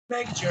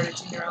Thank you, Charity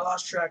Team. I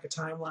lost track of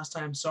time last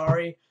time.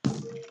 Sorry.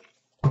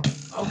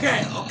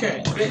 Okay.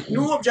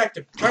 New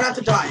objective. Try not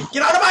to die.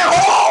 Get out of my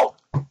hole!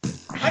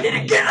 I need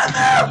to get in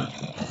there!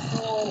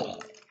 Oh,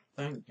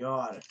 thank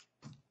God.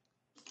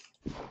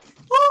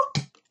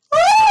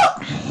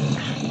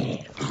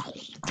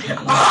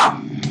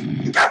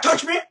 You can't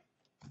touch me!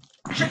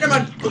 Chicken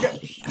man! Okay.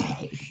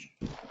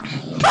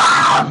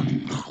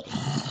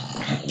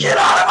 Get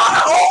out of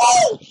my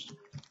hole!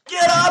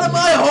 Get out of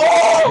my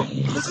hole!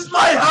 This is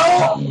my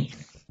home!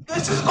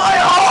 This is my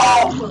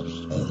home!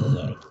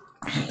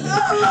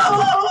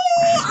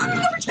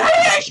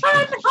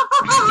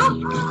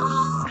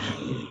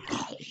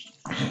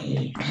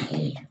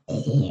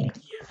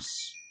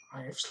 Yes,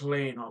 I have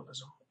slain all the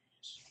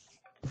zombies.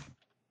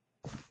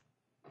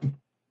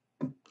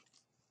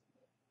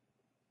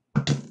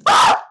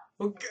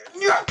 Okay.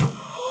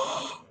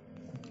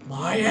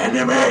 My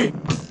enemy!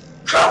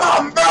 Come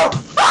on, bro!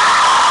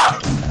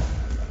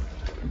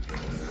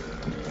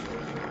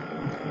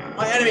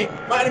 My enemy!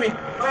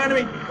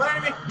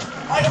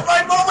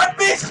 My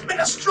base has been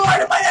destroyed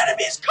and my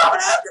enemy is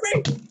coming after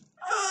me!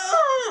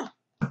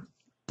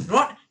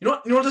 You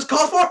know what this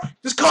calls for?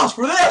 This calls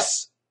for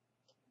this!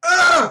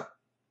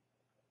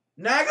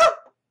 Naga?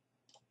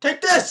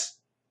 Take this!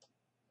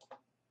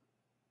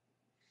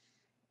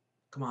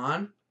 Come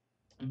on.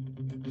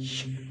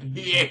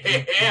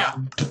 Yeah!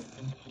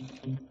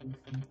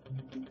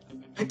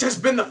 It has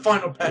been the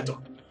final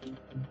battle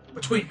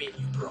between me and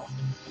you, bro.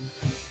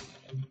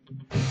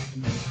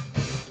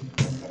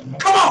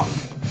 Come on!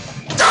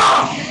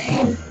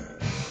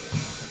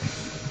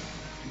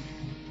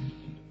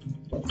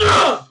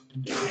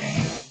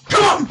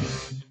 Come on!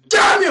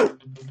 Damn you!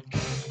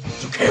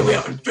 It's okay, we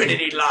have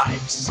infinity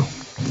lives.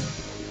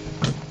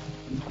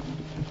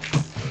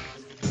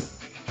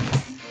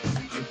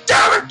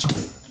 Damn it!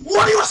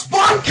 What are you, a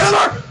spawn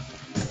killer?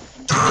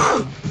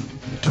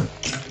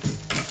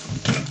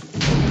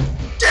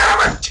 Damn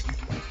it!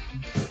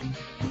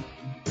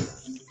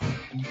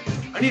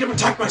 I need to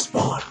protect my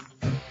spawn.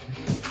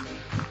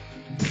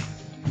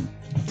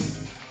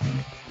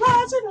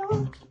 Rising up.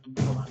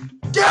 Hold on.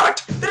 Damn it!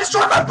 They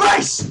destroyed my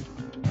base!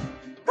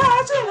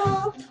 Rising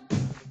up.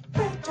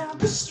 Right down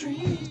the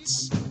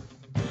streets.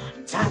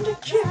 Time to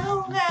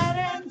kill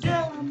that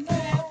Enderman.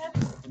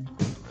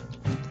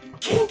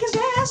 Kick his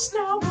ass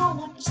now,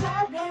 roll and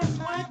slap him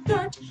with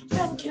dirt.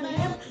 Then kill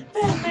him,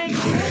 then make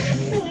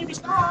him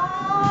baby's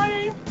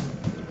mine.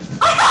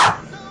 Aha!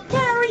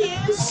 There he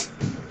is.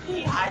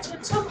 He hides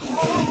in some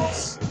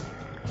holes.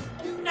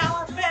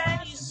 Now a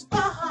Benny's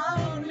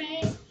behind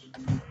me.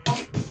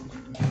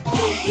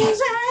 Kick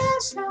his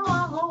ass now,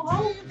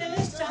 oh,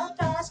 this stuff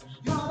fast.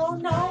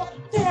 No,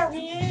 there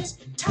he is.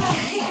 Time to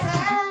kick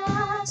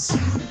ass.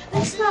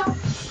 It's not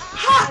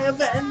High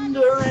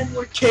Ender and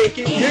we're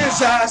kicking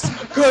his ass.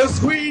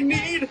 Cause we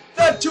need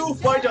that to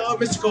fight a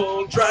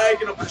mystical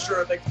dragon. I'm pretty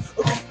sure I think.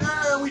 Okay,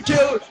 then we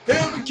kill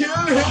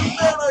him,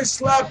 then I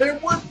slap him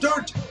with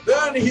dirt.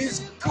 Then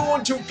he's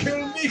going to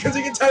kill me because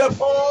he can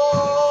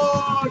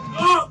teleport.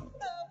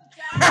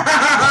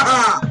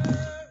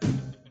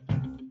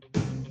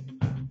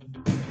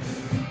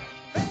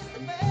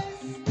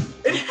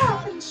 It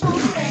happened so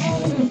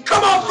fast.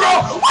 Come on,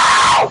 bro!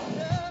 Wow!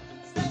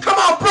 Come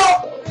on, bro!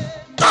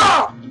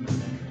 Ah!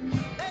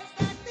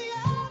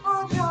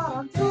 Oh God,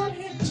 I'm good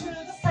hit to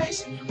the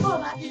face.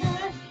 Well, I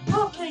can't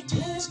complete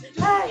this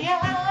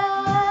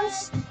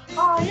ass. I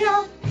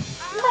am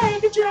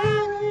Mega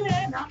Dragon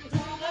and I'm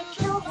gonna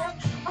kill him.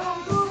 I'm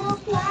gonna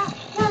fly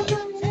like a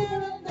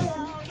little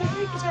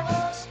kick his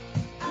ass.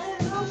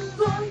 And I'm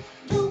going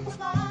to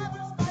fly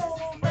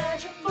with a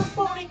magical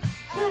body.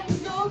 And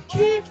no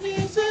kick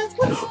his ass.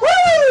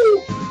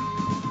 Woo!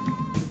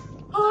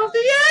 Of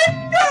the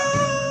Ender!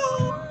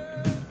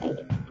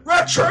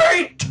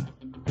 Retreat!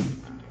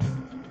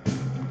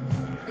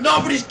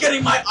 Nobody's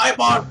getting my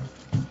Ibon!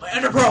 My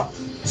Ender Pearl!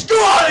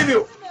 Screw all of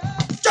you!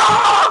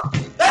 Ah!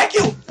 Thank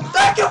you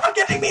for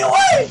getting me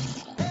away!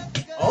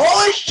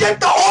 Holy shit,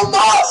 the whole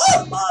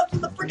mobs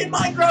in the freaking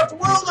Minecraft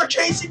world are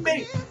chasing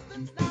me!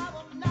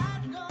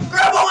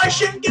 Grab all my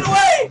shit and get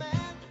away!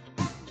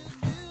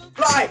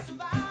 Fly!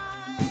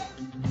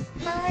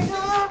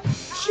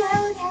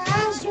 Sharon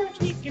has her,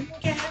 he can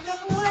get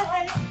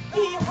away.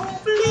 He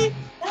hopefully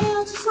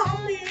has a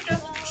zombie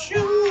doesn't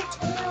shoot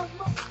him.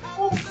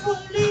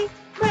 Hopefully,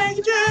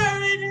 Mega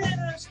Dragon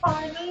has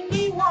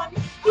finally won.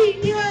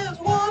 He has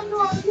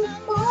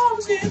 100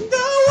 bombs in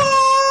the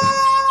world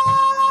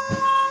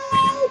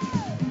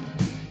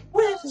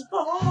with his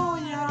bow,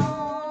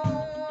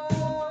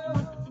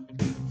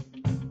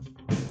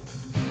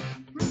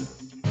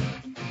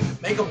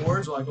 Make up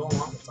words while I go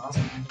along. It's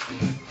awesome.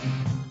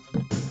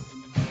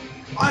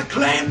 I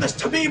claim this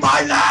to be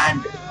my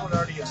land! No, it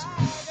already is.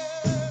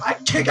 I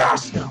kick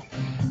ass now.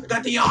 I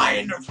got the eye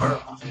in the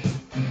pearl.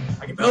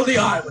 I can build the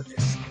eye with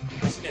this.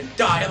 I just need to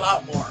die a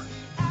lot more.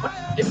 What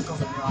difficult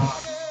in your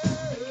eye?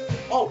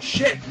 Oh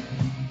shit!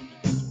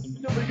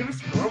 Nobody gonna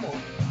feel normal.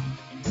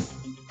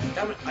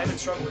 Damn it, I've been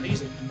struggling with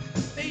these.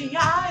 The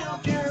eye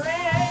of your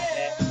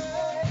head.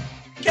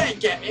 Can't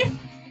get me.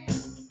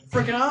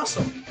 freaking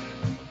awesome.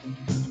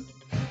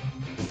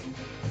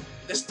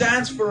 This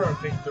stands for our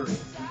victory.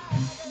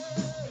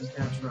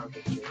 Stands for our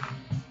victory.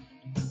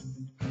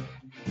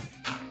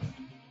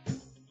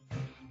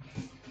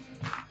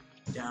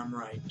 Damn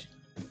right.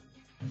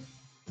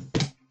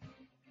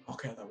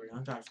 Okay, I thought we were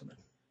gonna die from it.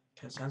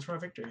 Okay, it stands for our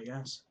victory, I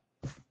guess.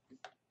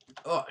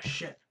 Oh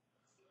shit.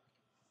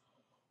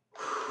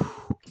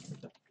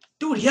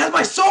 Dude, he has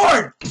my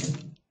sword!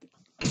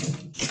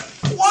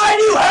 Why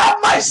do you have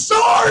my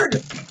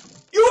sword?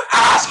 You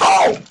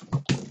asshole!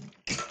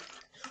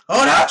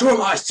 Oh, that's where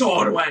my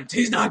sword went.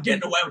 He's not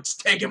getting away with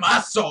taking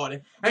my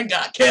sword and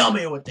gonna kill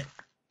me with it.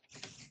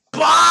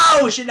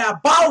 Bullshit,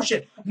 that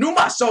bullshit. Knew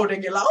my sword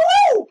didn't get lost.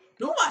 Woo!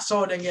 Knew my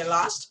sword didn't get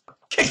lost.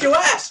 Kick your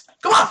ass.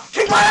 Come on,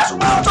 kick my ass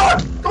with my own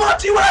sword. Come on,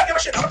 see what I give a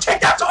shit. I'm gonna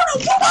take that sword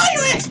and whoop all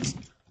your asses.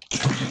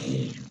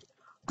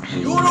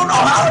 You don't know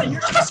how.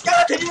 You're just a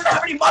skeleton. You don't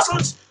have any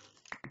muscles.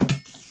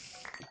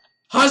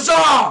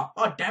 Huzzah!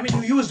 Oh, damn it,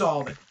 you used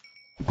all of it.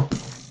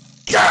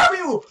 Damn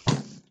you!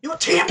 You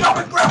teamed up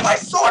and grabbed my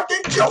sword,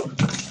 didn't you?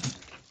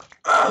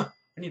 I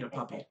need a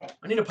puppy.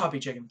 I need a puppy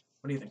chicken.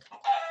 What do you think?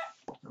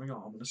 There we go.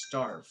 I'm gonna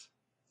starve.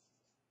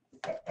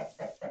 Thank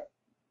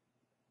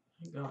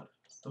God.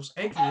 Those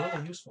eggs were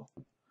really useful.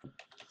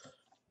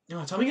 You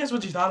know, tell me guys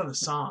what you thought of the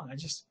song.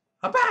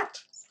 A bat!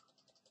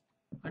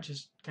 I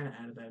just kind of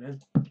added that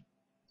in.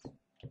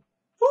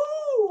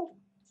 Woo!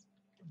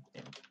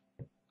 Damn it.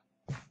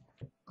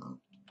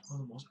 Oh,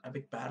 the most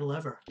epic battle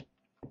ever.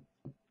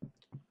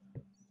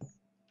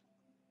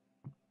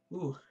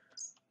 Ooh.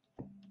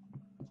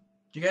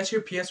 Do you guys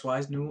hear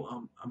PSY's new,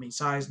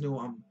 Psy's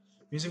new,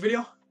 music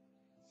video?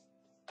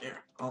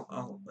 Here,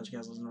 I'll let you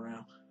guys listen right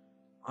now.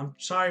 I'm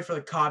sorry for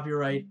the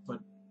copyright, but,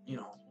 you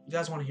know, you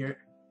guys want to hear it?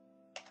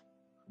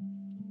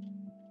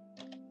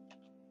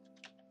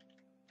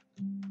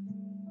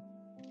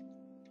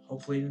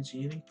 Hopefully you didn't see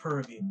anything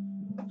pervy.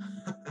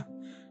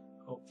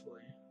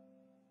 Hopefully.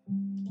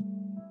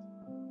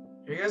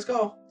 Here you guys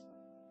go.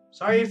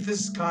 Sorry if this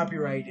is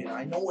copyrighted.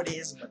 I know it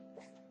is, but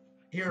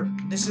here,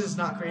 this is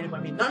not created by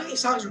me. None of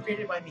these songs were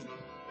created by me.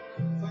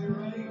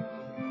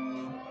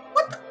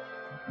 What the?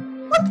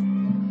 What?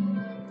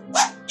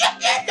 What?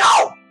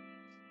 No!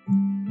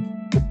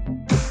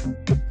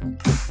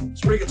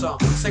 It's a pretty good song.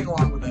 Let's sing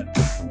along with it.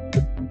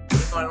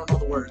 Even though I don't know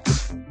the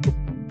words.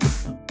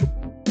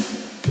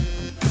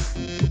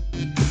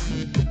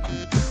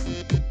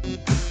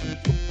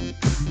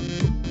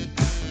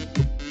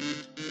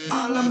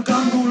 Alam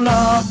kang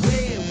mula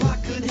왜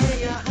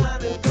화끈해야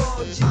하는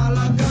거지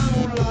알람 kang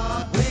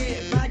mula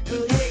왜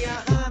말끈해야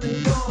하는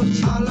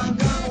거지 알람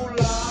kang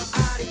mula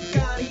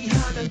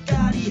아리까리하면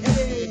까리해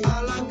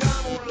알람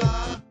kang mula.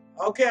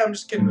 Okay, I'm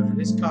just kidding with it.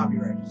 It's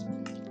copyrighted.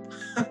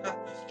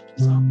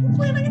 So,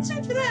 hopefully I can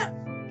sing for that.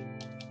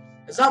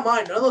 It's not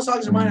mine. None of those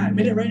songs are mine. I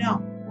admit it right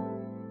now.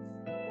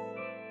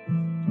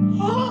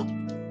 Huh?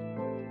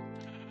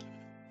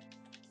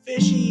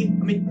 Fishy.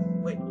 I mean,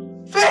 wait.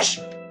 Fish!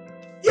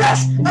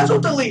 Yes! That's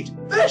what delete!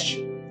 Fish!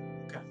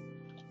 Okay.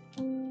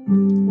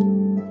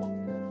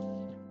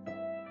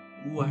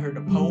 Ooh, I heard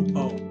a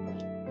po-po.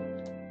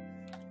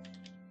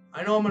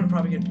 I know I'm gonna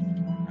probably get...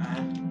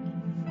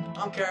 I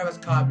don't care if it's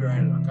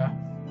copyrighted, okay?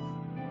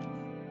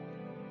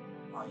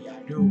 Oh, yeah,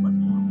 I do, but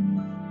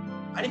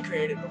I didn't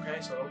create it, okay?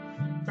 So,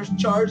 there's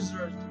charges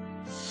or...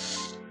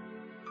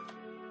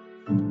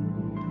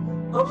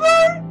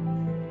 Okay!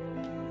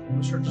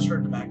 I'm sure just heard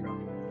in the background.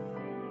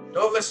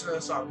 Don't listen to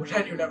the song.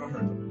 Pretend you never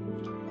heard them.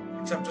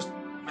 Except just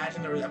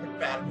imagine there was epic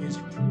bad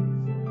music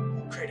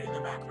created in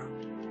the background.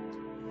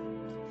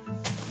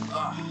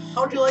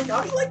 How do you like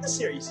the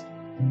series?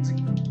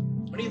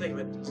 What do you think of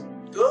it? Is it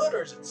good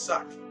or does it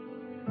suck?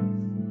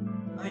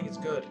 I think it's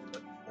good,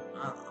 but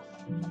I don't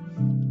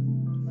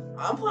know.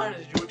 I'm planning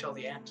to do it till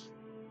the end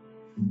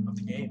of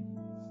the game.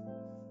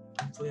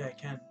 Hopefully I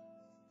can.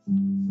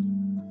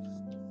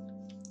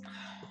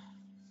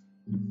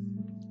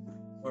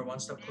 We're one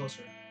step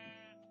closer.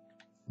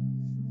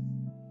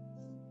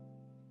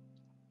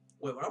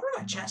 Wait, what happened to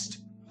my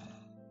chest?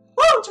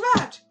 Whoa, it's a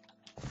bat!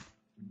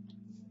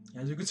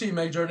 As you can see,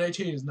 Meg Jordan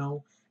 18 is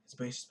now, his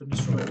base has been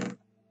destroyed.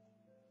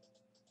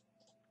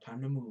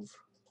 Time to move.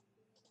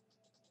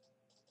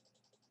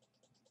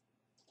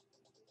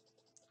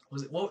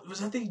 What was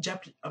that the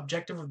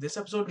objective of this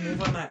episode? To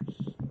move on that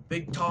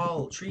big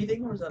tall tree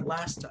thing, or was that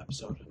last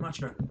episode? I'm not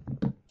sure.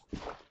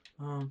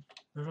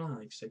 There's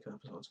only like 6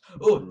 episodes.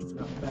 Oh, I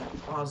forgot my bed.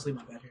 Oh, I'll just leave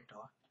my bed here,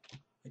 Della.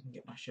 I can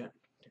get my shit.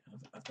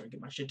 After I get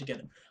my shit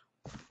together.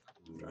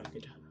 Try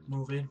to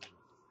move in.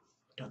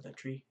 Down that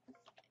tree.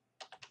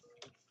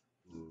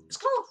 It's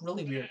gonna look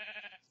really weird.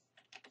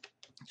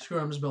 Screw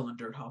it, I'm just building a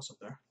dirt house up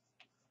there.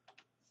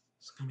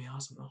 It's gonna be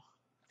awesome though.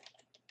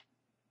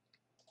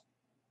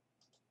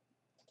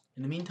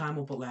 In the meantime,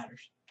 we'll put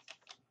ladders.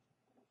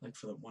 Like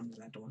for the ones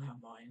that don't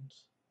have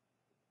vines.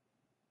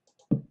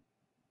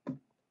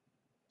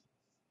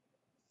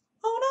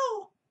 Oh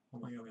no! Oh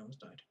my god, we almost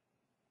died.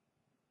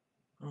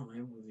 Oh,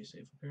 maybe we'll be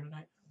safe up here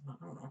tonight. I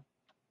don't know.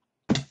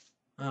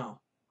 Oh.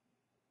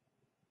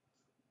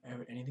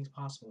 Anything's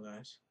possible,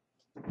 guys.